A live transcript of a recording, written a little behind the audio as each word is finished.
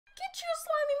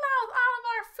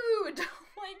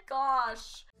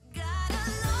gosh.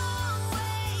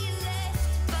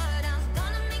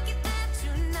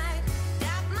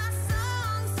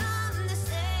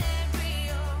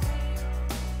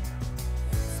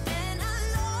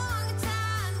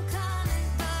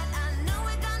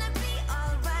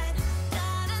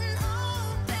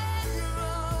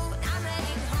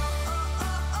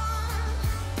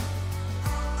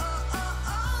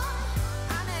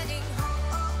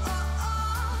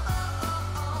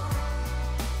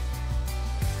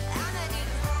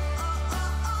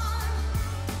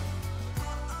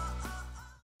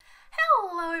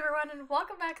 And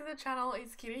welcome back to the channel.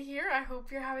 It's Kitty here. I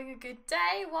hope you're having a good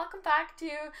day. Welcome back to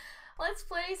Let's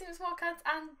Play Some Small Cats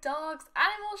and Dogs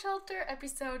Animal Shelter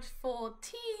episode 14.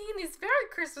 It's very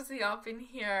Christmassy up in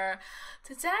here.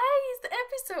 Today is the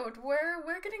episode where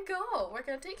we're gonna go. We're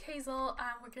gonna take Hazel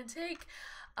and we're gonna take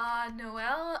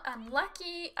Noelle and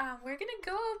Lucky, and we're gonna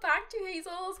go back to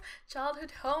Hazel's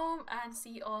childhood home and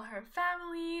see all her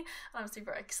family, and I'm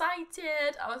super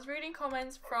excited. I was reading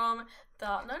comments from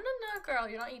the no girl,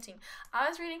 you're not eating. I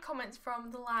was reading comments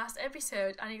from the last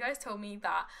episode and you guys told me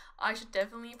that I should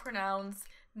definitely pronounce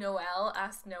Noelle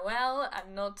as Noelle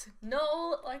and not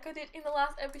Noel like I did in the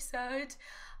last episode.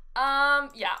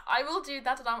 Yeah, I will do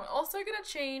that, and I'm also gonna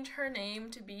change her name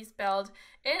to be spelled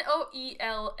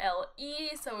Noelle,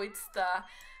 so it's the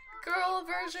girl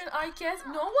version, I guess.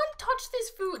 No one touch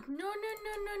this food. No.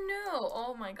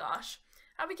 Oh my gosh.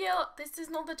 Abigail, this is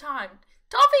not the time.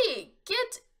 Toffee,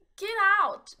 get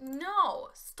out. No,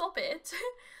 stop it.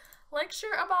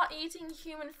 Lecture about eating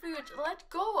human food. Let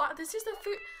go. This is the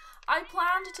food. I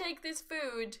plan to take this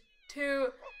food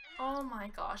to... Oh my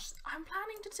gosh, I'm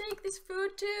planning to take this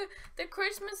food to the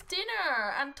Christmas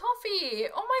dinner and Toffee.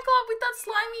 Oh my god, with that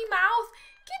slimy mouth.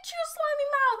 Get your slimy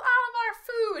mouth out of our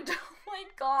food. Oh my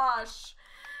gosh.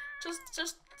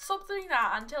 Just stop doing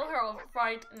that and tell her off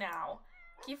right now.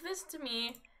 Give this to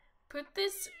me. Put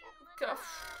this...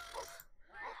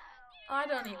 I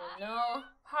don't even know.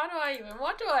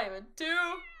 What do I even do?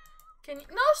 Can you...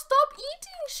 No, stop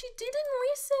eating. She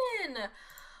didn't listen.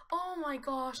 Oh my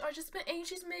gosh, I just spent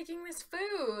ages making this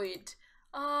food.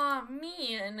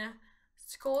 Mean.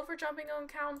 Scold for jumping on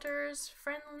counters.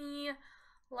 Friendly.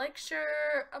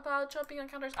 Lecture about jumping on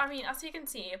counters. I mean, as you can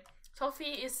see,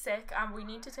 Toffee is sick and we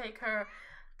need to take her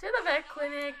to the vet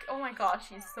clinic. Oh my gosh,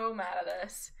 she's so mad at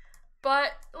us.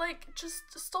 But, like, just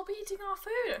stop eating our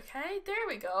food, okay? There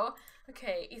we go.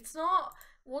 Okay, it's not...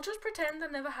 We'll just pretend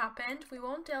that never happened. We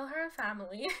won't tell her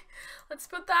family. Let's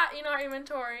put that in our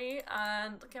inventory.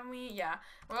 And can we... Yeah.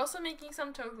 We're also making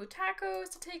some tofu tacos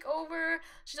to take over.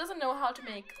 She doesn't know how to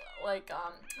make, like,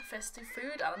 festive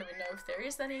food. I don't even know if there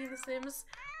is any in The Sims.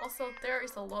 Also, there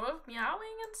is a lot of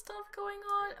meowing and stuff going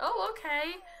on. Oh,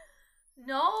 okay.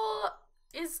 Noel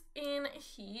is in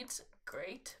heat.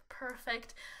 Great.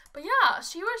 Perfect. But yeah,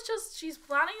 she's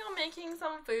planning on making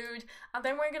some food, and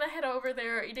then we're gonna head over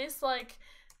there. It is like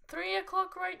 3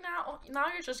 o'clock right now. Oh, now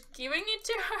you're just giving it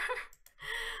to her.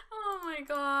 Oh my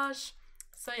gosh.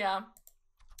 So yeah,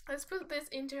 let's put this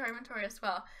into her inventory as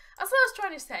well. As I was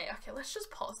trying to say, okay, let's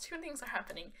just pause. Two things are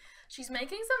happening. She's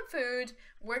making some food.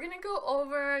 We're gonna go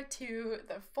over to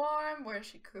the farm where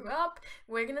she grew up.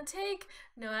 We're gonna take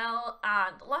Noelle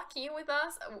and Lucky with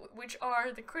us, which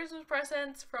are the Christmas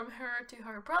presents from her to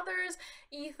her brothers,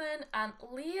 Ethan and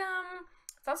Liam.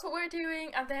 That's what we're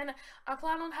doing. And then I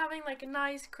plan on having like a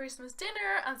nice Christmas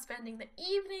dinner and spending the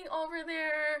evening over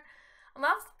there. And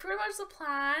that's pretty much the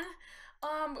plan.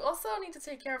 We also need to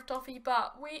take care of Toffee,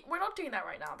 but we're not doing that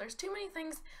right now. There's too many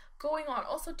things going on.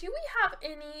 Also, do we have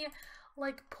any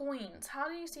like points? How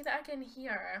do you see that again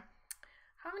here?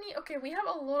 How many? Okay, we have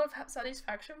a lot of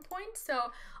satisfaction points,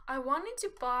 so I wanted to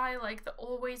buy like the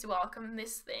always welcome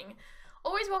this thing.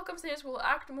 Always welcome Sims will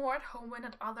act more at home when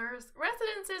at others'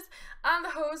 residences, and the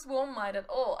host won't mind at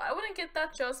all. I wouldn't get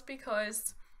that just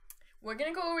because we're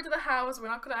gonna go over to the house. We're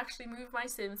not gonna actually move my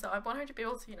Sim, so I want her to be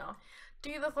able to, you know,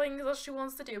 do the things that she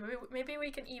wants to do. Maybe we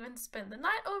can even spend the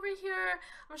night over here.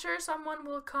 I'm sure someone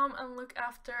will come and look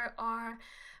after our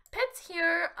pets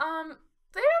here.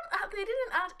 They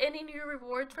didn't add any new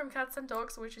rewards from cats and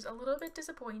dogs, which is a little bit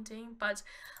disappointing, but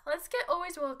let's get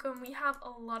always welcome. We have a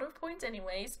lot of points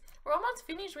anyways. We're almost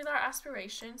finished with our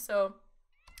aspiration, so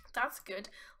that's good.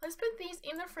 Let's put these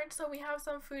in the fridge so we have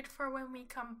some food for when we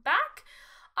come back.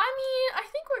 I mean, I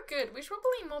think we're good. We should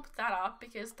probably mop that up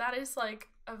because that is like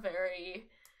a very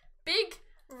big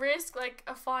risk, like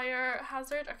a fire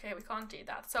hazard. Okay, we can't do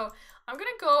that. So I'm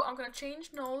gonna change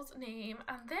Noel's name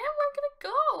and then we're gonna go.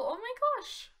 Oh my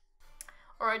gosh.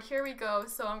 Alright, here we go.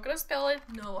 So I'm gonna spell it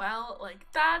Noelle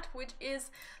like that, which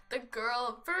is the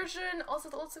girl version.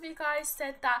 Also, lots of you guys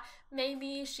said that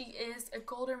maybe she is a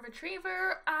golden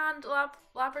retriever and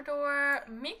Labrador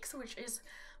mix, which is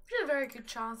a very good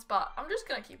chance, but I'm just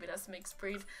gonna keep it as mixed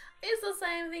breed. It's the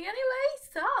same thing anyway,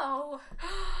 so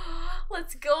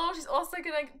let's go. She's also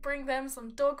gonna bring them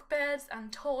some dog beds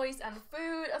and toys and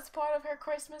food as part of her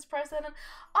Christmas present, and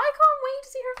I can't wait to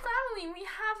see her family. We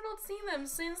have not seen them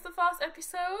since the first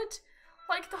episode,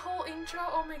 like the whole intro.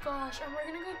 Oh my gosh. And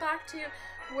we're gonna go back to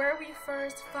where we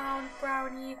first found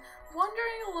Brownie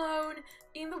wandering alone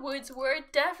in the woods. We're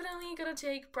definitely gonna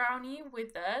take Brownie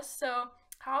with us, so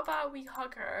how about we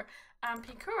hug her and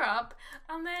pick her up,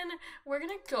 and then we're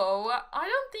gonna go. I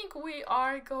don't think we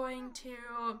are going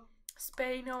to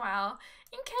spay Noelle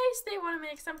in case they want to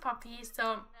make some puppies,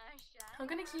 so I'm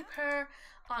gonna keep her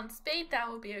on spayed. That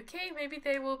will be okay. Maybe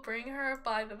they will bring her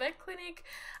by the vet clinic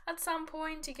at some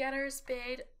point to get her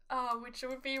spayed, which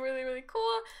would be really, really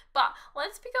cool. But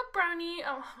let's pick up Brownie.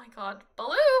 Oh my god.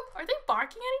 Baloo! Are they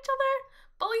barking at each other?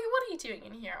 Baloo, what are you doing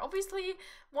in here? Obviously,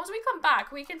 once we come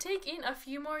back, we can take in a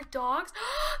few more dogs.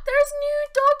 There's new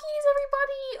doggies,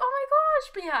 everybody! Oh my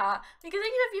gosh! But yeah, we can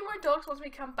take in a few more dogs once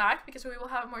we come back, because we will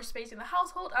have more space in the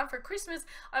household. And for Christmas,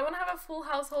 I want to have a full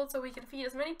household so we can feed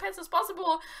as many pets as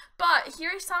possible. But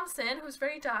here is Samson, who's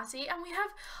very dirty, and we have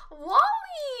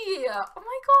Wally! Oh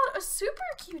my god, a super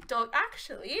cute dog,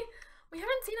 actually. We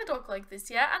haven't seen a dog like this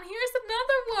yet. And here's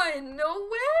another one! No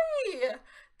way!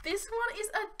 This one is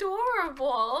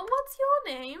adorable. What's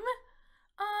your name?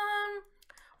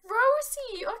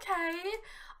 Rosie. Okay.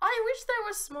 I wish there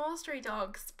were small stray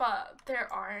dogs, but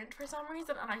there aren't for some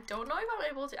reason, and I don't know if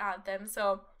I'm able to add them,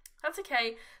 so that's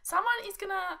okay.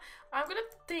 I'm gonna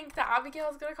think that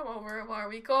Abigail's gonna come over while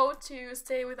we go to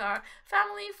stay with our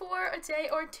family for a day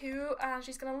or two, and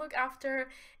she's gonna look after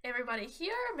everybody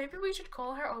here. Maybe we should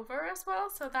call her over as well,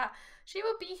 so that she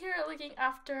will be here looking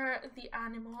after the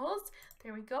animals.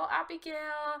 There we go,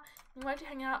 Abigail. You want to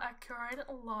hang out at Current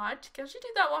a lot. Can she do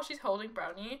that while she's holding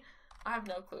Brownie? I have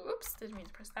no clue. Oops, didn't mean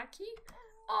to press that key.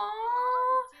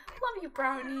 Aww, love you,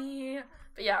 Brownie.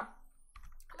 But yeah,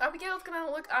 Abigail's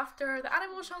gonna look after the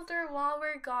animal shelter while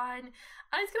we're gone,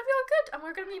 and it's gonna be all good, and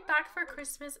we're gonna be back for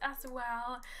Christmas as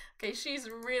well. Okay, she's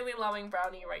really loving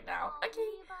Brownie right now. Okay,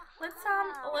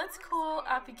 let's call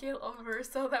Abigail over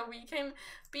so that we can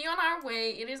be on our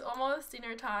way. It is almost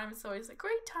dinner time, so it's a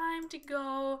great time to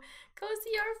go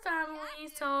see our family.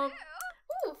 So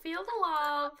ooh, feel the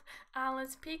love. And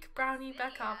let's pick Brownie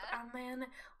back up, and then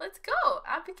let's go.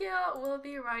 Abigail will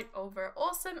be right over.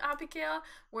 Awesome, Abigail.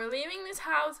 We're leaving this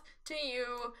house to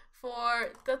you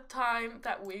for the time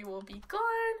that we will be gone.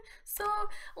 So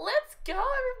let's go,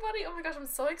 everybody. Oh my gosh, I'm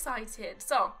so excited.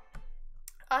 So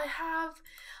I have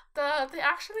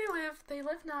they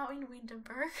live now in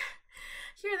Windenburg.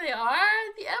 Here they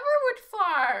are, the Everwood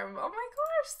Farm. Oh my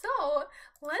gosh, so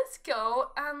let's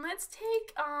go and let's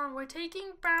take, we're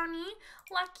taking Brownie,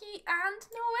 Lucky, and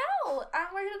Noelle. And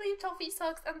we're gonna leave Toffee,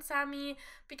 Socks, and Sammy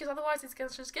because otherwise it's gonna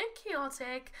just get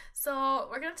chaotic. So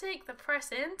we're gonna take the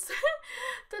presents,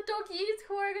 the doggies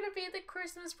who are gonna be the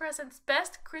Christmas presents,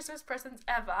 best Christmas presents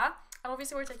ever. And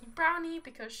obviously we're taking Brownie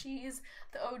because she's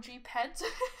the OG pet.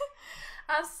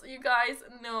 As you guys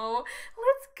know,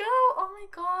 let's go. Oh my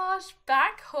gosh,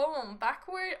 back home, back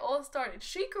where it all started.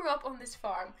 She grew up on this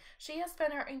farm. She has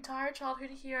spent her entire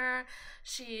childhood here.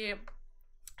 She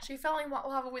fell in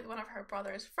love with one of her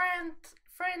brother's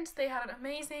friends. They had an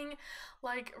amazing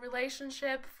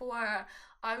relationship for,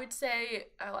 I would say,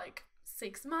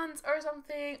 6 months or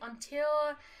something,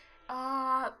 until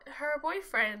her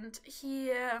boyfriend,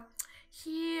 he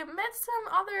met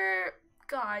some other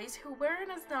guys who weren't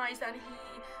as nice, and he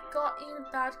got in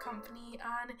bad company,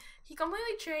 and he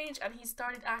completely changed, and he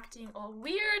started acting all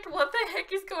weird. What the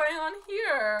heck is going on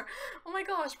here? Oh my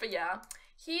gosh. But yeah,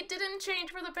 he didn't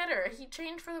change for the better. He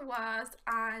changed for the worse,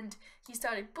 and he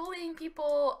started bullying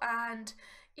people, and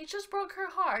it just broke her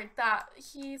heart that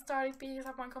he started being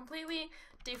someone completely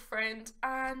different,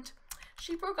 and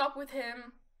she broke up with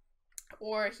him,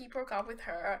 or he broke up with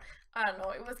her. I don't know,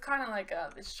 it was kind of like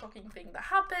this shocking thing that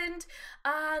happened,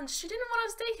 and she didn't want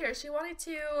to stay here. She wanted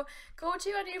to go to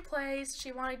a new place,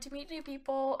 she wanted to meet new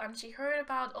people, and she heard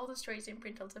about all the strays in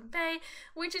Brindleton Bay,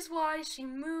 which is why she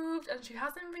moved, and she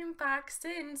hasn't been back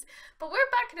since. But we're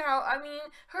back now. I mean,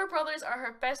 her brothers are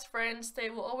her best friends. They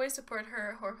will always support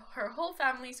her. Her whole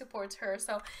family supports her,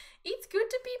 so it's good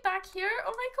to be back here.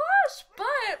 Oh my gosh.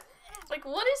 But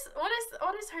what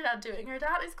is her dad doing? Her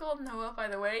dad is called Noah, by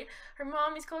the way. Her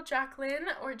mom is called Jacqueline,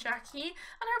 or Jackie,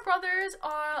 and her brothers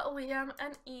are Liam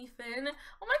and Ethan.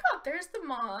 Oh my god, there's the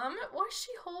mom. What is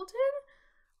she holding?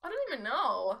 I don't even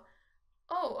know.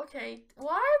 Oh, okay.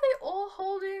 Why are they all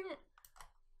holding,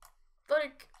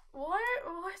 like, what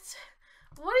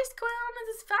is going on in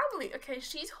this family? Okay,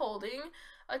 she's holding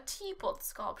a teapot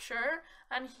sculpture,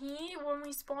 and when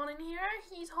we spawn in here,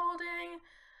 he's holding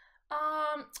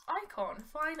icon,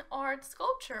 fine art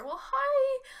sculpture. Well,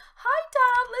 hi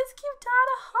Dad, let's give Dad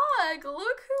a hug.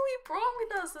 Look who we brought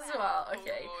with us as well.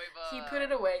 Okay, he put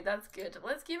it away, that's good.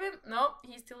 Let's give him, nope,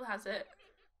 he still has it.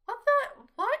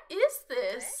 What is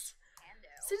this?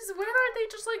 Since when are they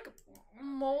just like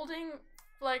molding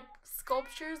like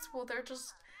sculptures while they're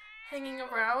just hanging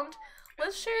around?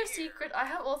 Let's share a secret. I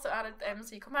have also added the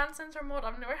MC Command Center mod.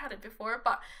 I've never had it before,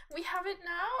 but we have it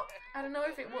now. I don't know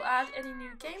if it will add any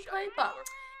new gameplay, but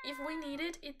if we need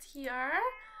it, it's here.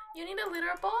 You need a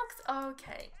litter box?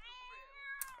 Okay.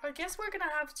 I guess we're gonna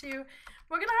have to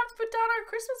put down our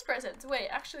Christmas presents. Wait,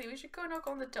 actually, we should go knock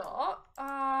on the door.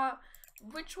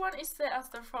 Which one is there as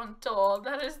the front door?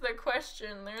 That is the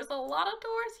question. There's a lot of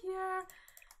doors here.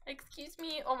 Excuse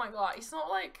me. Oh my god, it's not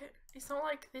like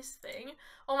this thing.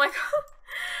 Oh my god.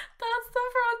 That's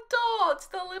the front door. It's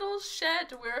the little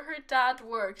shed where her dad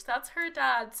works. That's her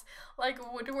dad's like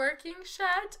woodworking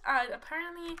shed, and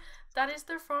apparently that is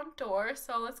the front door.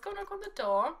 So let's go knock on the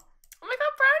door. Oh my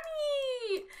god,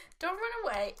 Brownie! Don't run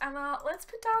away. And let's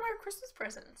put down our Christmas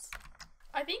presents.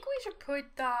 I think we should put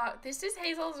this is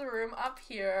Hazel's room up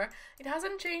here. It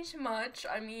hasn't changed much.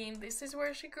 I mean, this is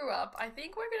where she grew up. I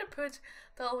think we're gonna put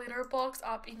the litter box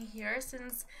up in here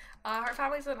since her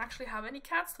family doesn't actually have any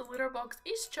cats. The litter box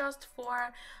is just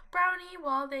for Brownie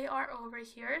while they are over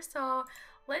here. So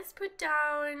let's put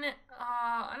down,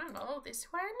 I don't know, this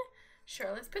one?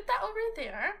 Sure, let's put that over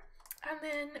there. And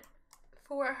then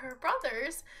for her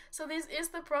brothers, so this is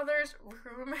the brothers'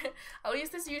 room. At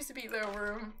least this used to be their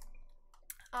room.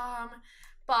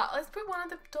 But let's put one of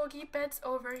the doggy beds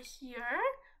over here.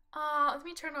 Let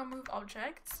me turn on move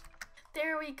objects.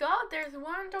 There we go. There's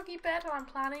one doggy bed, and I'm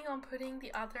planning on putting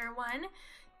the other one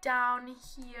down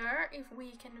here if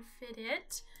we can fit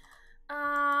it.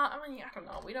 I mean, I don't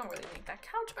know. We don't really need that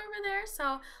couch over there,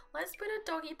 so let's put a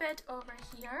doggy bed over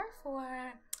here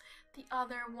for the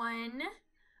other one.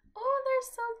 Oh,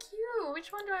 they're so cute.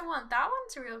 Which one do I want? That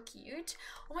one's real cute.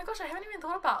 Oh my gosh, I haven't even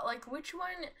thought about like which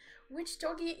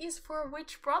doggy is for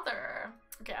which brother.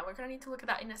 Okay, we're gonna need to look at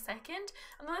that in a second.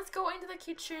 And then let's go into the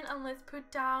kitchen and let's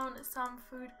put down some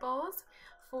food bowls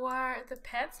for the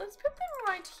pets. Let's put them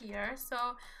right here.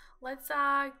 So let's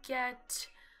get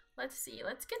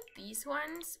these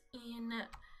ones in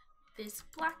this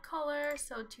black color,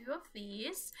 so 2 of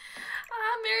these.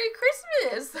 Merry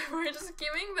Christmas! We're just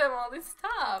giving them all this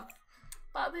stuff.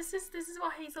 But this is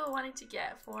what Hazel wanted to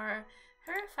get for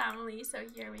her family, so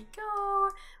here we go.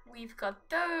 We've got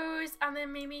those, and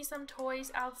then maybe some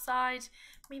toys outside.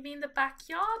 Maybe in the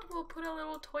backyard, we'll put a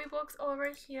little toy box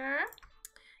over here.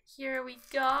 Here we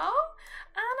go.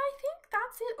 And I think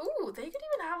that's it. Ooh, they could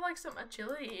even have like some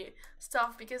agility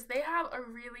stuff because they have a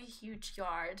really huge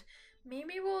yard.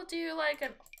 Maybe we'll do like a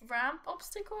ramp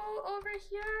obstacle over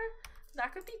here.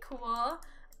 That could be cool.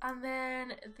 And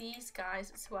then these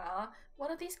guys as well.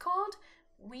 What are these called?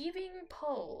 Weaving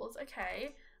poles.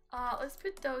 Okay. Let's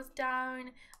put those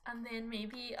down. And then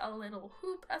maybe a little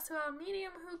hoop as well.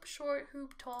 Medium hoop, short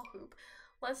hoop, tall hoop.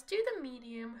 Let's do the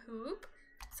medium hoop.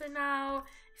 So now,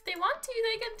 if they want to,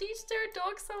 they can teach their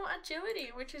dog some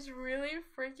agility, which is really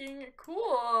freaking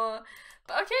cool.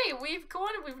 But okay,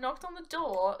 we've knocked on the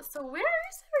door. So where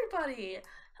is everybody?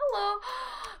 Hello.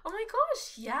 Oh my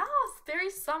gosh, yes, there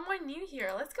is someone new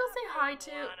here. Let's go say hi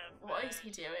to, what is he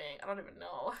doing? I don't even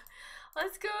know.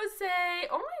 Let's go say,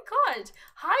 oh my god,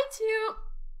 hi to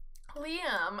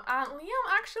Liam. Liam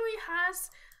actually has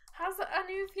a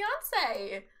new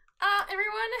fiance.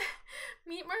 Everyone,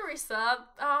 meet Marissa.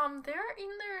 They're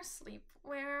in their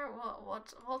sleepwear.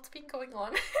 What's been going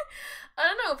on? I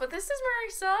don't know, but this is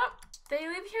Marissa. They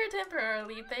live here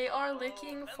temporarily. They are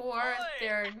looking for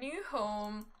their new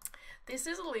home. This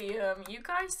is Liam. You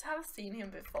guys have seen him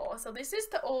before. So this is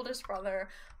the oldest brother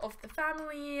of the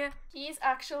family. He's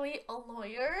actually a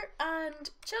lawyer, and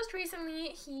just recently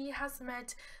he has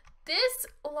met this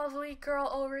lovely girl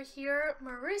over here,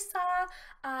 Marissa,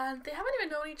 and they haven't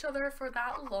even known each other for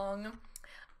that long,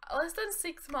 less than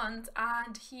 6 months,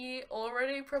 and he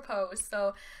already proposed.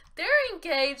 So they're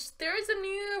engaged. There is a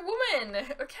new woman.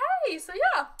 Okay, so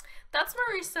yeah, that's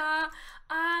Marissa,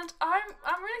 and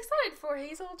I'm really excited for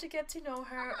Hazel to get to know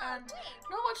her and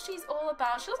know what she's all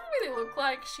about. She doesn't really look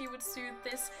like she would suit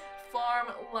this farm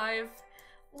life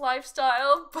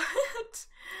lifestyle, but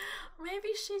maybe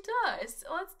she does.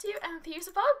 Let's do enthuse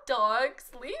about dogs.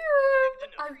 Liam,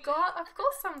 I've got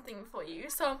something for you.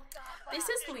 So this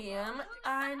is Liam,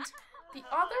 and the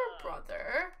other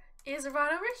brother is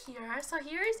right over here. So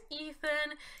here is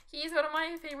Ethan. He's one of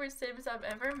my favorite Sims I've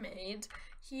ever made.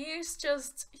 He's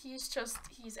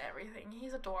everything.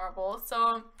 He's adorable.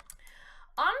 So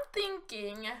I'm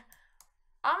thinking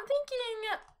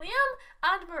Liam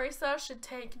and Marissa should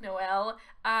take Noelle,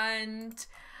 and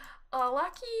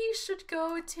Lucky should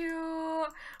go to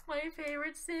my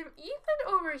favorite Sim, Ethan,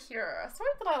 over here. Sorry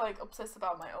that I like obsess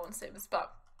about my own Sims,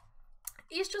 but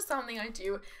it's just something I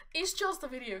do. It's just a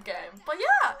video game. But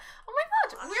yeah, oh my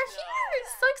god, we're here.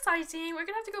 It's so exciting. We're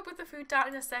gonna have to go put the food down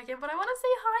in a second, but I want to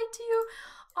say hi to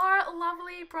our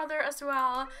lovely brother as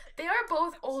well. They are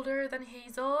both older than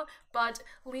Hazel, but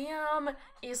Liam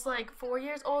is like 4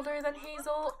 years older than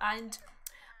Hazel, and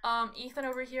Ethan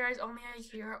over here is only a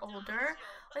year older.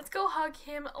 Let's go hug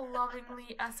him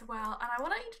lovingly as well. And I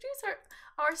want to introduce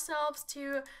ourselves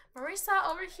to Marissa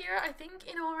over here. I think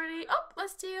it already. Oh,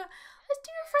 let's do a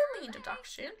friendly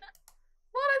introduction.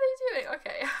 What are they doing?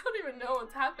 Okay, I don't even know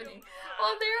what's happening.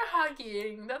 Oh, they're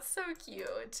hugging. That's so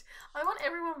cute. I want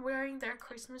everyone wearing their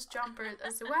Christmas jumpers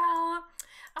as well.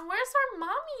 And where's our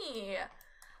mommy?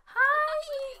 Hi,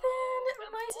 Ethan.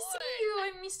 Nice to see you.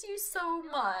 I miss you so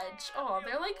much. Oh,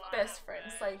 they're like best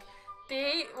friends. Like,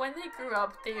 when they grew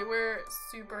up, they were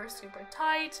super, super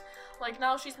tight. Like,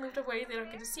 now she's moved away. They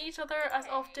don't get to see each other as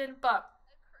often, but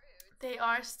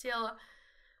they're still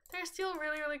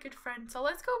really, really good friends. So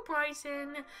let's go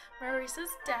brighten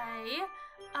Marissa's day.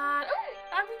 And oh,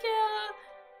 Abigail,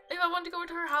 if I want to go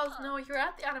to her house, no, you're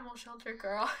at the animal shelter,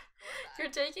 girl. You're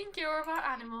taking care of our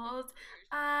animals.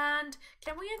 And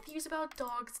can we enthuse about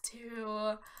dogs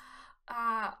too?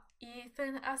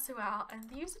 Ethan as well.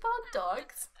 Enthuse about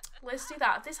dogs. Let's do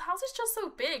that. This house is just so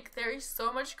big. There is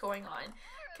so much going on.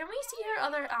 Can we see her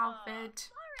other outfit?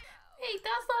 Hey,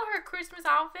 that's not her Christmas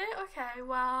outfit. Okay,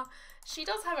 well, she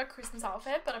does have a Christmas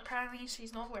outfit, but apparently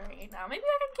she's not wearing it now. Maybe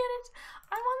I can get it.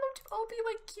 I want them to all be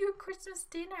like cute Christmas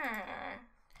dinner.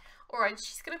 Alright,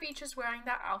 she's gonna be just wearing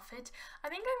that outfit. I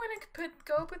think I'm gonna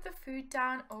go put the food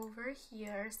down over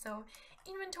here. So,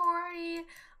 inventory.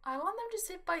 I want them to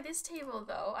sit by this table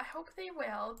though. I hope they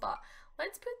will, but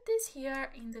let's put this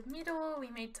here in the middle. We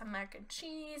made some mac and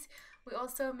cheese. We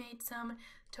also made some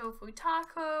tofu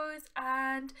tacos,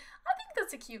 and I think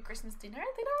that's a cute Christmas dinner.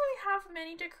 They don't really have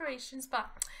many decorations, but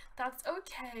that's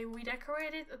okay. We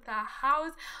decorated the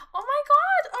house. Oh my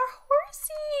god, our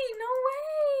horsey! No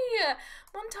way!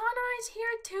 Montana is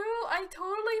here too. I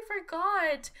totally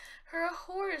forgot. Her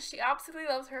horse. She absolutely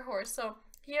loves her horse. So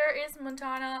here is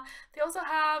Montana. They also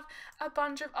have a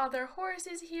bunch of other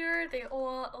horses here. They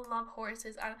all love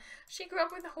horses, and she grew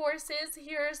up with horses.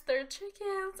 Here's their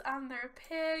chickens and their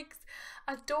pigs.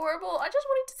 Adorable. I just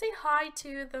wanted to say hi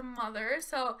to the mother,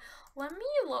 so let me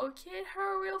locate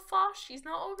her real fast. She's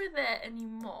not over there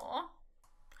anymore.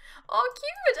 Oh,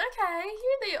 cute. Okay,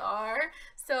 here they are.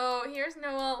 So here's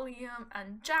Noelle, Liam,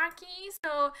 and Jackie.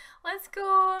 So let's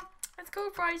go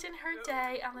brighten her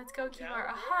day, and let's go give her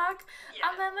a hug,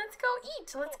 and then let's go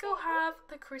eat. Let's go have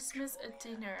the Christmas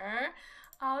dinner.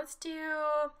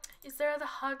 Is there the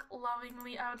hug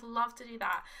lovingly? I would love to do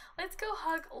that. Let's go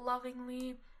hug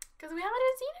lovingly, because we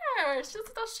haven't seen her.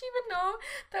 Does she even know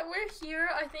that we're here?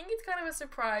 I think it's kind of a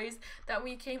surprise that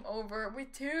we came over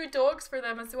with 2 dogs for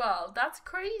them as well. That's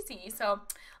crazy. So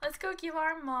let's go give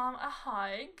our mom a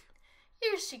hug.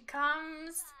 Here she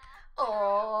comes.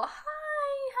 Oh, hi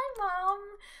mom.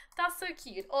 That's so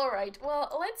cute. Alright,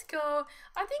 well, let's go.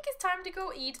 I think it's time to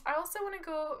go eat. I also want to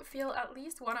go fill at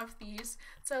least one of these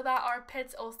so that our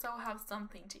pets also have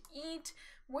something to eat.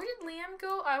 Where did Liam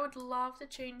go? I would love to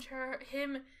change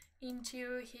him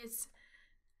into his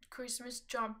Christmas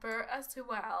jumper as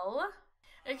well.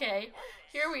 Okay,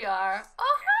 here we are.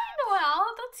 Oh, hi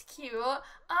Noelle, that's cute.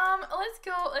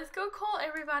 Let's go call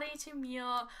everybody to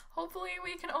meal. Hopefully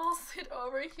we can all sit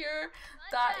over here.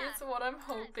 That is what I'm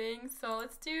hoping. So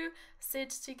let's sit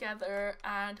together,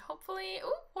 and hopefully,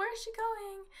 oh, where is she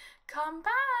going? Come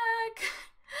back.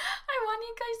 I want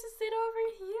you guys to sit over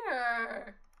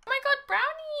here. Oh my god,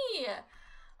 Brownie.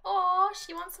 Oh,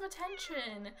 she wants some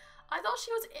attention. I thought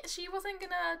she wasn't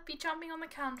gonna be jumping on the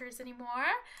counters anymore.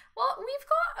 Well, we've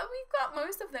got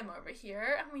most of them over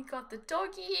here, and we got the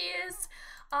doggies.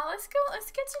 Let's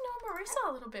get to know Marissa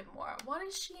a little bit more. What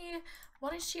is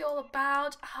she all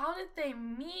about? How did they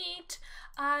meet?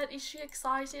 Is she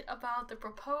excited about the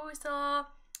proposal?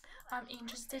 I'm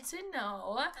interested to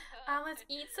know. Let's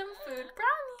eat some food.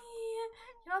 Brownie,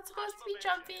 You're not supposed to be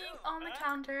jumping on the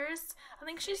counters. I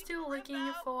think she's still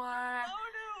looking for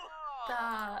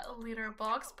the litter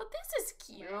box, but this is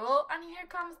cute. And here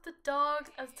comes the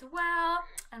dogs as well,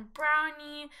 and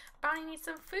Brownie. Brownie needs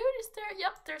some food. Is there?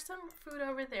 Yep, there's some food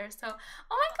over there. So,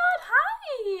 oh my god,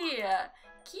 hi!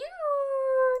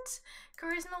 Cute!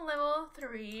 Charisma level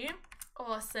 3.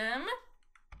 Awesome.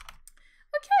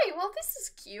 Okay, well this is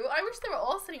cute. I wish they were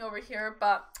all sitting over here,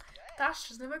 but that's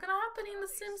just never gonna happen in The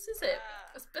Sims, is it?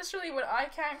 Especially when I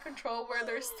can't control where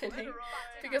they're sitting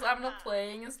because I'm not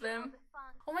playing as them.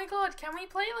 Oh my god, can we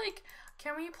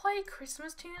play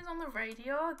Christmas tunes on the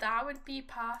radio? That would be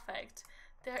perfect.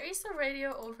 There is a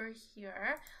radio over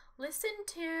here. Listen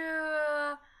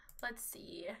to, let's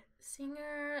see,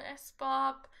 Singer,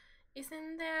 S-Bop.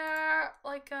 Isn't there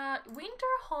like a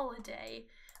winter holiday?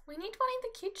 We need one in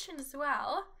the kitchen as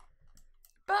well.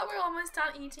 But we're almost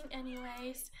done eating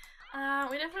anyways.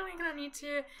 We're definitely gonna need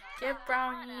to give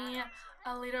Brownie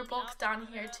a litter box down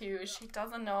here too. She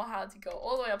doesn't know how to go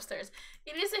all the way upstairs.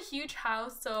 It is a huge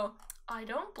house, so I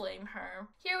don't blame her.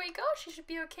 Here we go. She should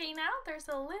be okay now. There's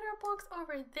a litter box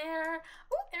over there.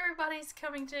 Ooh, everybody's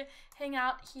coming to hang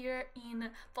out here in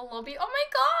the lobby. Oh my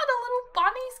god, a little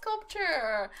bunny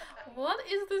sculpture. What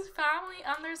is this family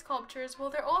and their sculptures? Well,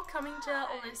 they're all coming to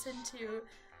listen to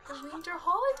the winter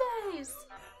holidays.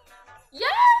 Yay!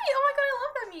 Oh my god, I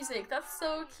love that music. That's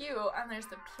so cute. And there's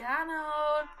the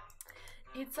piano.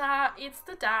 It's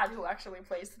the dad who actually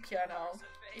plays the piano.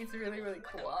 It's really, really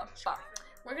cool. But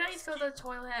we're gonna need to go to the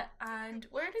toilet. And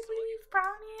where did we leave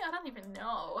Brownie? I don't even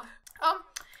know.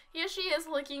 Here she is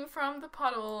looking from the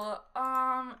puddle.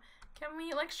 Can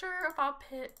we lecture about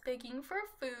begging for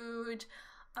food?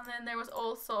 And then there was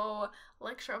also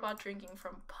lecture about drinking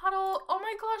from puddle. Oh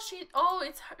my gosh,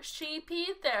 she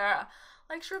peed there.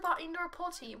 Lecture about indoor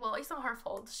potty. Well, it's not her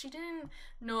fault. She didn't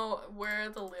know where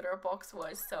the litter box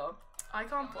was, so I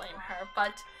can't blame her.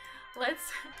 But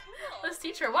let's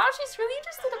teach her. Wow, she's really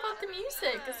interested about the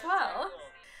music as well.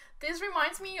 This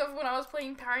reminds me of when I was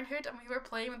playing Parenthood and we were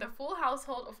playing with a full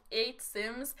household of 8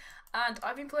 Sims, and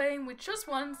I've been playing with just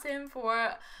one Sim for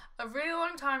a really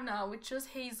long time now, with just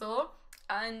Hazel.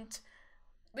 And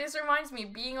this reminds me,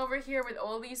 being over here with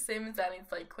all these Sims, and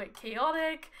it's like quite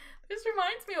chaotic. This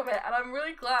reminds me of it, and I'm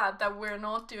really glad that we're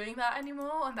not doing that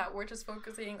anymore and that we're just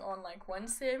focusing on like one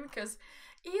Sim, because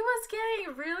it was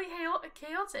getting really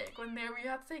chaotic when we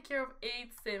had to take care of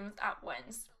 8 Sims at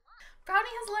once. Brownie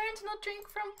has learned to not drink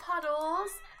from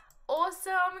puddles.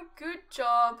 Awesome, good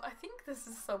job. I think this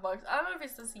is so bugged. I don't know if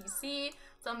it's the CC,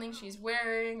 something she's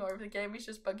wearing, or if the game is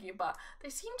just buggy, but they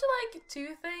seem to like do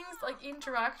things, like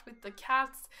interact with the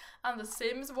cats and the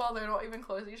Sims while they're not even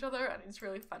close to each other, and it's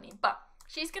really funny. But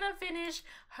she's gonna finish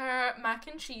her mac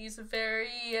and cheese,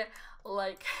 very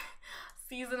like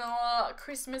seasonal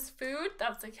Christmas food.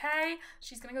 That's okay.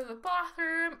 She's gonna go to the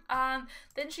bathroom, and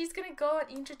then she's gonna go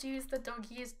and introduce the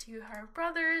doggies to her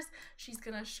brothers. She's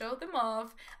gonna show them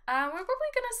off, and we're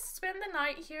probably gonna spend the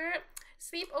night here,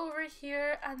 sleep over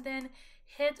here, and then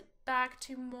head back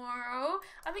tomorrow.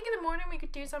 I think in the morning we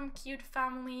could do some cute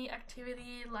family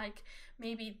activity, like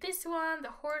maybe this one, the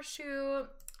horseshoe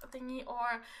thingy,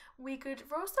 or we could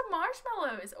roast some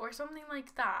marshmallows or something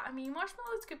like that. I mean,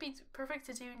 marshmallows could be perfect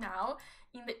to do now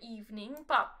in the evening,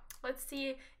 but let's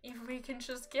see if we can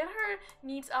just get her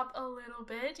needs up a little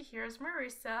bit. Here's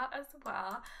Marissa as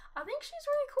well. I think she's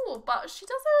really cool, but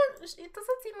it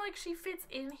doesn't seem like she fits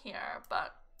in here,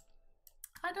 but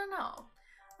I don't know.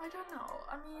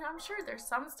 I mean, I'm sure there's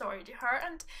some story to her,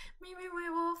 and maybe we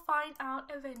will find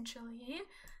out eventually.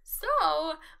 So,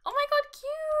 oh my god,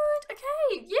 cute!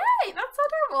 Okay, yay! That's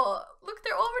adorable! Look,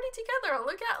 they're already together.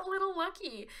 Look at little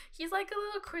Lucky. He's like a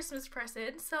little Christmas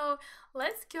present. So,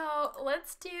 let's go.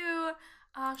 Let's do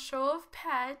a show of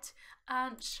pet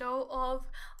and show of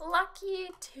Lucky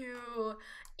to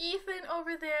Ethan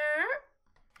over there.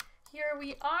 Here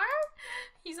we are.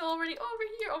 He's already over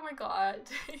here. Oh my god.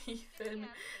 Ethan.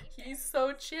 He's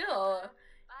so chill.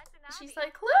 She's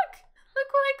like,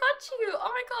 look what I got you.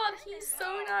 Oh my god, he's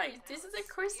so nice. This is a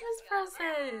Christmas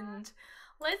present.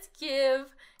 Let's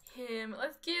give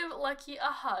Lucky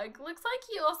a hug. Looks like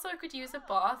he also could use a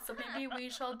bath, so maybe we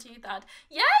shall do that.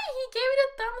 Yay, he gave it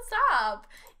a thumbs up.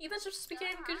 Ethan just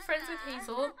became good friends with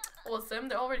Hazel. Awesome,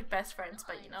 they're already best friends,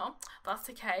 but you know, that's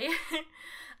okay.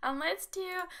 And let's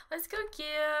go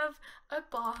give a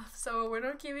bath, so we're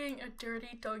not giving a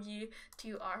dirty doggy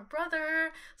to our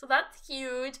brother, so that's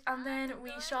cute. And then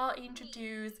we shall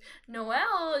introduce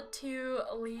Noelle to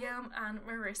Liam and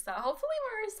Marissa. Hopefully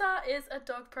Marissa is a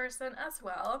dog person as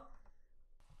well.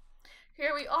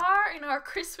 Here we are in our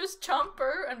Christmas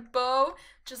jumper and bow,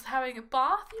 just having a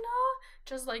bath, you know,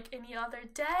 just like any other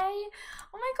day.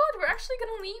 Oh my god, we're actually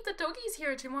gonna leave the doggies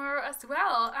here tomorrow as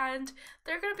well, and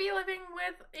they're gonna be living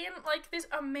in like this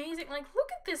amazing, like, look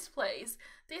at this place.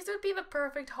 This would be the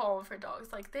perfect home for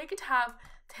dogs. Like, they could have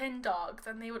 10 dogs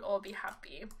and they would all be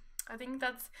happy. I think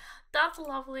that's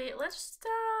lovely. Let's just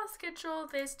schedule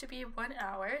this to be 1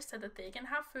 hour so that they can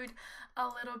have food a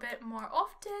little bit more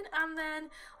often. And then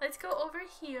let's go over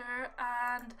here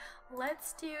and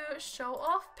let's do show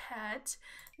off pet.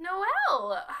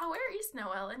 Noelle! Where is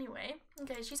Noelle anyway?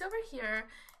 Okay, she's over here.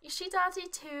 Is she daddy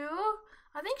too?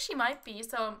 I think she might be,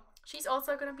 so she's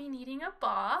also gonna be needing a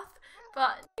bath.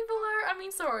 But Nibbler, I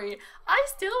mean, sorry, I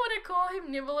still want to call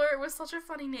him Nibbler. It was such a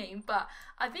funny name, but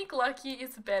I think Lucky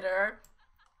is better.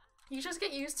 You just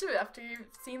get used to it after you've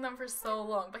seen them for so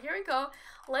long. But here we go.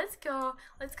 Let's go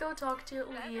talk to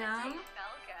Liam.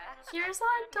 Here's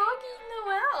our doggy,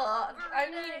 Noelle. I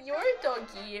mean, your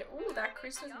doggy. Ooh, that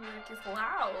Christmas music is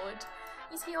loud.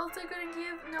 Is he also going to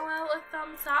give Noelle a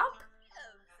thumbs up?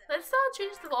 Let's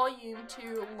change the volume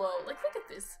to low. Like, look at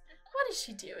this. What is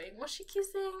she doing? Was she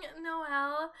kissing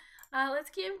Noelle? Let's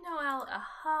give Noelle a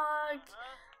hug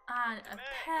and a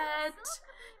pet.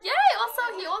 Yay!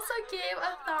 He also gave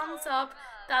a thumbs up.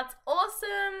 That's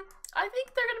awesome. I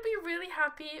think they're gonna be really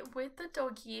happy with the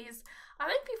doggies. I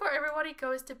think before everybody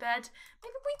goes to bed,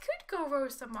 maybe we could go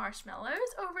roast some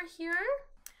marshmallows over here.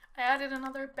 I added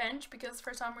another bench because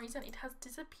for some reason it has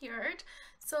disappeared.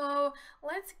 So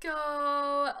let's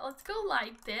go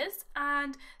light this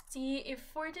and see if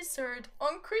for dessert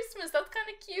on Christmas, that's kind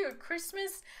of cute.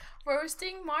 Christmas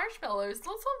roasting marshmallows.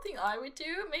 Not something I would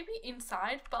do, maybe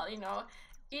inside, but you know,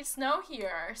 it's snow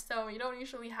here, so you don't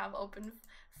usually have open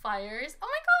fires. Oh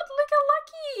my god, look at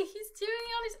Lucky! He's doing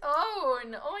it on his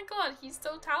own. Oh my god, he's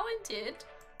so talented.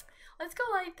 Let's go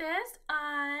like this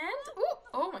and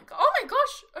oh my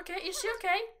gosh. Okay, is she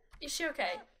okay? Is she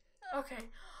okay? Okay.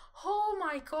 Oh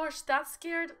my gosh, that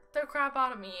scared the crap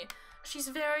out of me. She's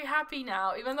very happy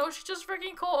now, even though she just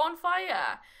freaking caught on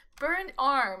fire. Burned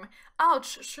arm.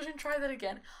 Ouch, shouldn't try that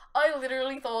again. I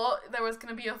literally thought there was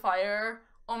gonna be a fire.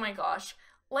 Oh my gosh.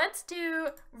 Let's do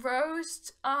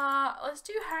roast, let's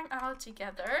do hang out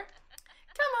together.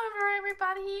 Come over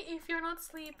everybody if you're not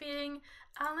sleeping,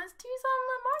 and let's do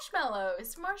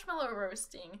some marshmallow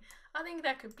roasting. I think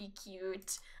that could be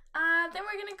cute. Then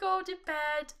we're gonna go to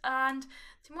bed, and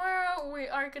tomorrow we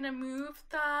are gonna move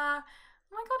the, oh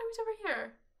my god, who's over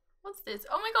here? What's this?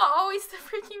 Oh my god, oh, it's the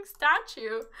freaking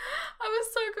statue. I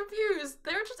was so confused.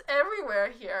 They're just everywhere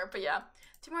here, but yeah.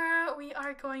 Tomorrow we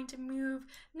are going to move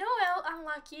Noelle and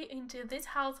Lucky into this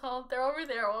household. They're over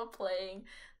there all playing.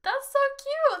 That's so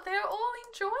cute. They're all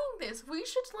enjoying this. We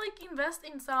should like invest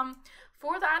in some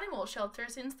for the animal shelter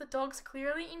since the dogs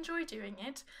clearly enjoy doing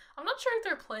it. I'm not sure if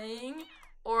they're playing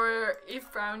or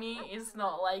if Brownie is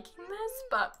not liking this,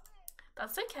 but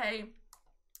that's okay.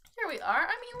 Here we are.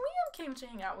 I mean, Liam came to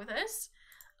hang out with us.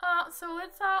 So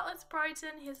let's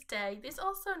brighten his day. This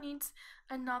also needs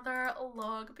another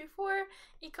log before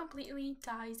it completely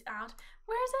dies out.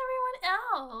 Where's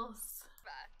everyone else?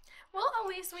 Well, at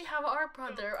least we have our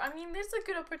brother. I mean, this is a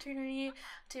good opportunity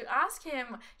to ask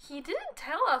him. He didn't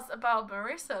tell us about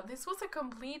Marissa. This was a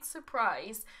complete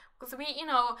surprise because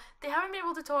they haven't been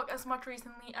able to talk as much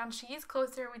recently, and she is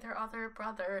closer with her other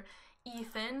brother,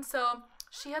 Ethan. So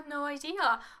she had no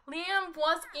idea. Liam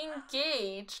was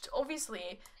engaged.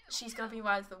 Obviously, she's gonna be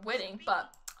at the wedding,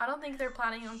 but I don't think they're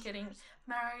planning on getting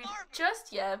married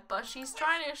just yet. But she's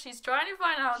trying to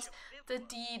find out the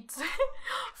deeds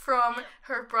from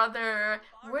her brother.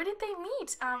 Where did they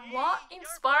meet and what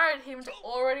inspired him to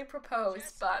already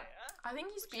propose? But I think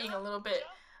he's being a little bit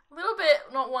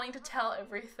not wanting to tell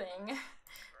everything.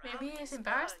 Maybe he's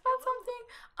embarrassed about something?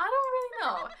 I don't really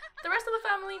know. The rest of the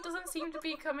family doesn't seem to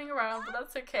be coming around, but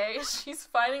that's okay. She's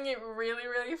finding it really,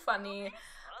 really funny.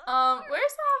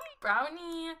 Where's that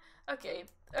Brownie? Okay.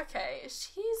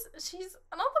 She's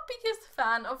not the biggest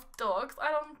fan of dogs,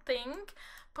 I don't think.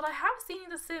 But I have seen in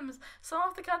The Sims, some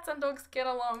of the cats and dogs get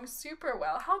along super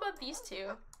well. How about these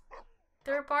two?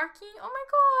 They're barking. Oh my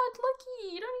god,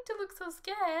 Lucky, you don't need to look so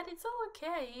scared. It's all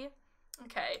okay.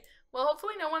 Okay. Well,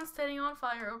 hopefully no one's setting on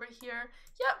fire over here.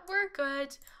 Yep, we're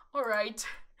good. Alright.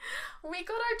 We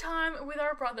got our time with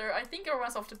our brother. I think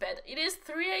everyone's off to bed. It is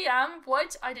 3 a.m.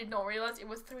 What? I did not realize it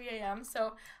was 3 a.m.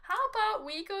 So how about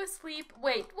we go sleep?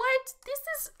 Wait, what?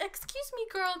 Excuse me,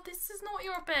 girl. This is not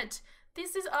your bed.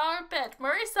 This is our bed.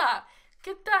 Marissa,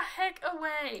 get the heck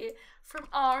away from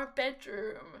our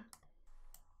bedroom.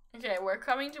 Okay, we're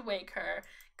coming to wake her.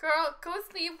 Girl, go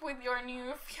sleep with your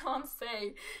new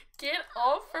fiance. Get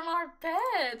off from our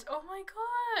bed. Oh my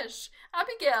gosh.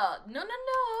 Abigail, no, no,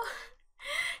 no.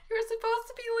 You're supposed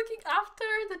to be looking after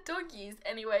the doggies.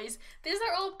 Anyways, these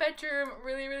are all bedroom,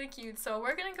 really, really cute. So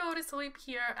we're gonna go to sleep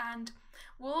here and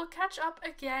we'll catch up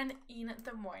again in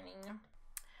the morning.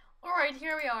 Alright,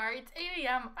 here we are. It's 8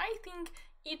 a.m. I think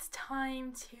it's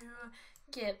time to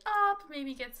get up,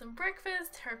 maybe get some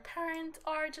breakfast. Her parents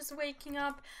are just waking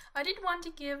up. I did want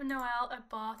to give Noelle a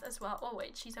bath as well. Oh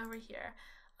wait, she's over here.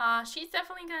 She's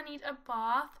definitely gonna need a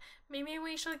bath. Maybe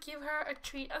we should give her a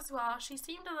treat as well. She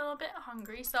seemed a little bit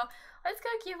hungry, so let's go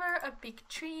give her a big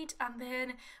treat and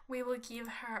then we will give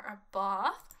her a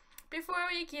bath. Before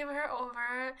we give her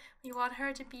over, we want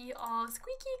her to be all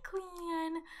squeaky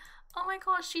clean. Oh my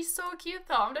gosh, she's so cute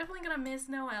though. I'm definitely gonna miss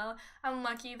Noelle and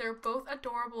Lucky. They're both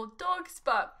adorable dogs,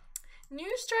 but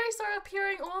new strays are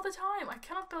appearing all the time. I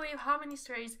cannot believe how many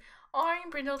strays are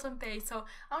in Brindleton Bay, so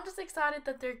I'm just excited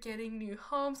that they're getting new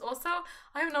homes. Also,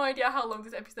 I have no idea how long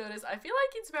this episode is. I feel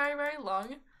like it's very, very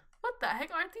long. What the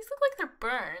heck? Aren't these look like they're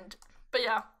burned? But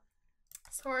yeah,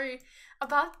 sorry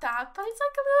about that, but it's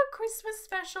like a little Christmas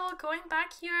special going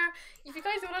back here. If you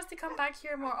guys want us to come back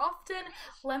here more often,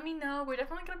 let me know. We're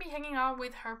definitely going to be hanging out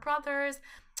with her brothers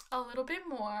a little bit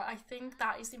more. I think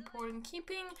that is important,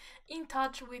 keeping in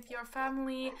touch with your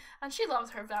family, and she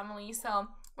loves her family, so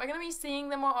we're going to be seeing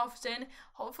them more often.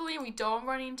 Hopefully we don't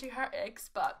run into her ex,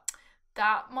 but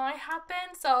that might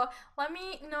happen. So let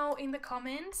me know in the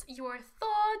comments your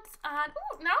thoughts. And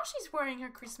oh, now she's wearing her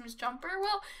Christmas jumper.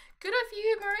 Well, good of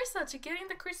you, Marissa, to get in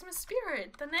the Christmas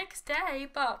spirit the next day.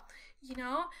 But you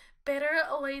know, better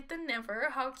late than never.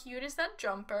 How cute is that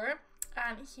jumper?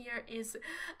 And here is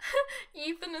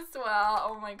Ethan as well.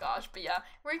 Oh my gosh. But yeah,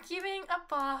 we're giving a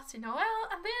bath to Noelle,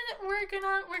 and then we're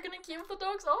gonna give the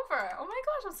dogs over. Oh my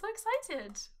gosh, I'm so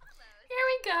excited. Here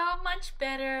we go, much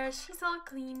better. She's all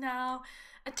clean now.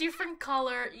 A different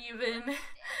color even.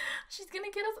 She's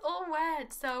gonna get us all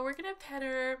wet, so we're gonna pet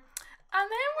her. And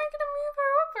then we're gonna move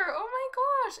her over. Oh my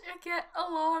gosh, I get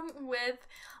along with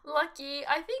Lucky.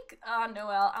 I think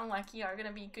Noelle and Lucky are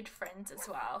gonna be good friends as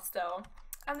well, so.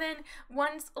 And then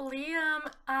once Liam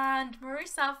and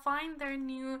Marissa find their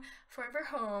new forever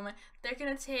home, they're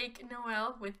gonna take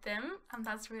Noelle with them, and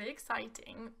that's really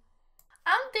exciting.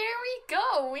 And there we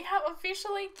go. We have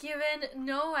officially given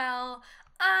Noelle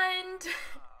and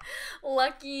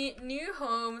Lucky new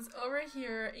homes over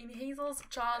here in Hazel's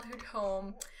childhood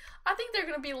home. I think they're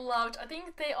going to be loved. I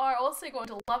think they are also going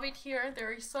to love it here.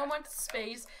 There is so much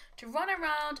space to run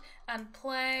around and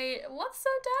play. What's so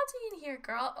daddy in here,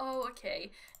 girl? Oh,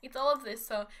 okay. It's all of this.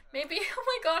 So maybe, oh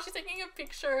my gosh, she's taking a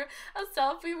picture, a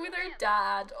selfie with her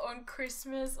dad on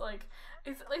Christmas. Like,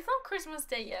 it's not Christmas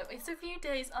Day yet. It's a few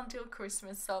days until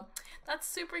Christmas, so that's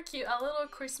super cute. A little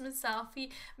Christmas selfie.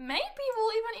 Maybe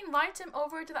we'll even invite him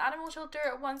over to the animal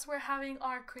shelter once we're having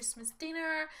our Christmas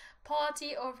dinner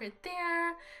party over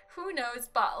there. Who knows?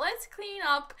 But let's clean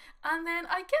up, and then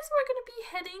I guess we're gonna be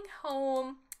heading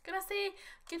home. Gonna say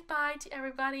goodbye to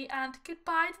everybody and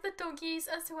goodbye to the doggies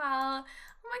as well.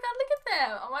 Oh my god, look at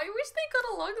them. Oh, I wish they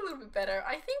got along a little bit better.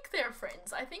 I think they're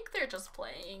friends. I think they're just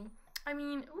playing. I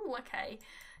mean, ooh, okay.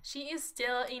 She is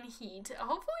still in heat.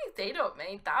 Hopefully they don't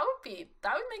mate. That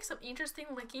would make some interesting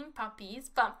looking puppies.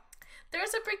 But they're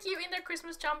super cute in their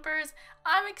Christmas jumpers.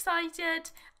 I'm excited.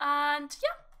 And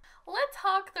yeah, let's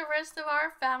hug the rest of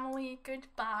our family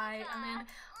goodbye. And then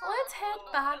let's head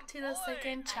back to the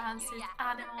Second Chances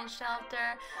Animal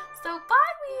Shelter. So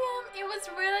bye, Liam. It was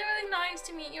really, really nice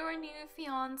to meet your new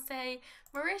fiance.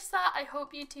 Marissa, I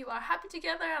hope you two are happy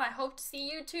together, and I hope to see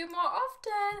you two more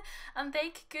often and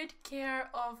take good care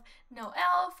of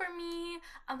Noelle for me.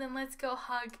 And then let's go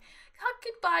hug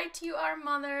goodbye to our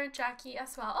mother, Jackie,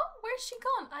 as well. Oh, where's she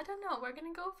gone? I don't know. We're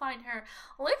gonna go find her.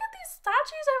 Look at these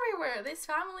statues everywhere. This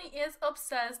family is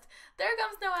obsessed. There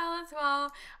comes Noelle as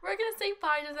well. We're gonna say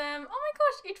bye to them. Oh my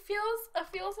gosh, it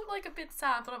feels like a bit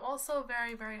sad, but I'm also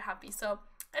very, very happy. So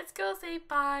let's go say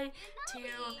bye to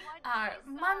our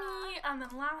mommy, and then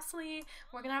lastly,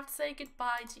 we're gonna have to say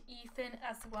goodbye to Ethan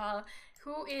as well,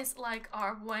 who is like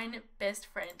our one best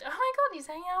friend. Oh my god, he's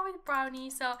hanging out with Brownie.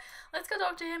 So let's go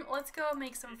talk to him. Let's go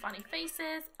make some funny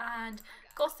faces and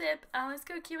gossip, and let's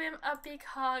go give him a big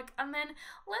hug, and then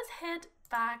let's head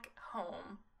back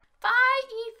home. Bye,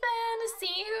 Ethan.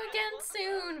 See you again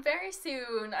soon, very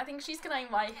soon. I think she's gonna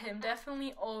invite him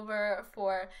definitely over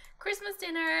for Christmas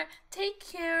dinner. Take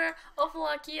care of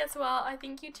Lucky as well. I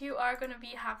think you two are gonna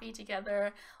be happy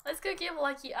together. Let's go give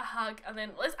Lucky a hug, and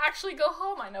then let's actually go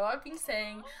home. I know I've been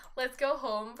saying let's go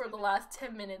home for the last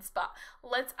 10 minutes, but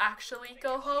let's actually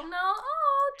go home now.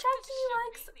 Oh, Jackie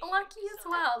likes Lucky as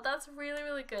well. That's really,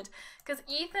 really good. Because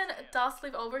Ethan does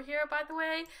live over here, by the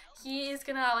way. He is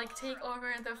gonna like take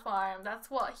over the farm. That's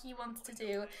what he wants to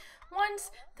do.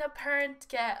 Once the parents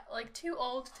get like too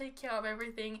old to take care of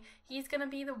everything, he's gonna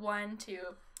be the one to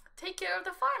take care of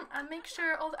the farm and make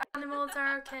sure all the animals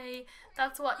are okay.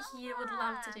 That's what he would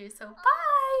love to do. So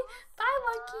bye! Bye,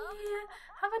 Lucky!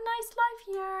 Have a nice life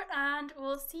here, and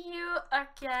we'll see you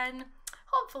again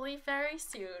hopefully very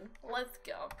soon. Let's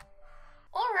go.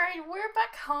 Alright, we're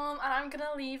back home and I'm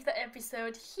gonna leave the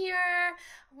episode here.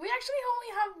 We actually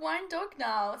only have one dog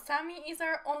now. Sammy is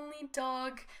our only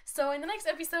dog. So in the next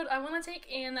episode, I want to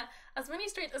take in as many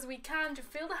streets as we can to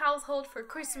fill the household for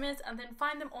Christmas and then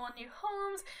find them all new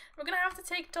homes. We're gonna have to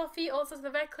take Toffee also to the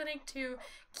vet clinic to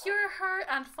cure her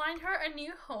and find her a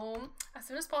new home as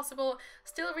soon as possible.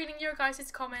 Still reading your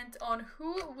guys' comment on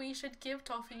who we should give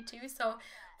Toffee to, so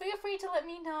feel free to let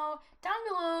me know down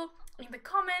below in the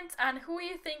comments and who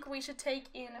you think we should take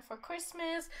in for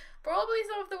Christmas. Probably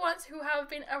some of the ones who have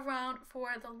been around for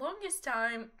the longest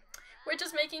time. We're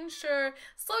just making sure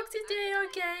Slug's is doing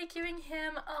okay, giving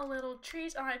him a little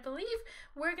treat, and I believe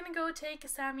we're gonna go take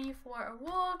Sammy for a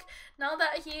walk. Now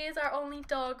that he is our only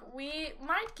dog, we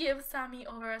might give Sammy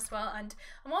over as well, and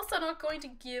I'm also not going to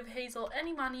give Hazel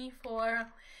any money for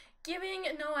giving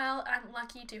Noelle and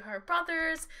Lucky to her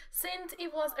brothers. Since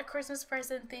it was a Christmas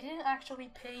present, they didn't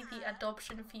actually pay the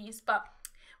adoption fees, but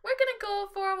we're gonna go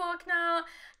for a walk now.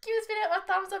 Give this video a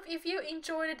thumbs up if you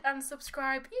enjoyed it and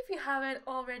subscribe if you haven't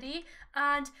already.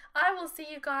 And I will see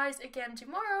you guys again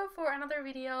tomorrow for another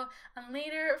video and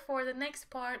later for the next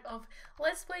part of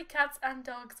Let's Play Cats and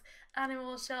Dogs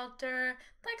Animal Shelter.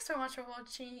 Thanks so much for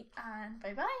watching and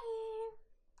bye bye.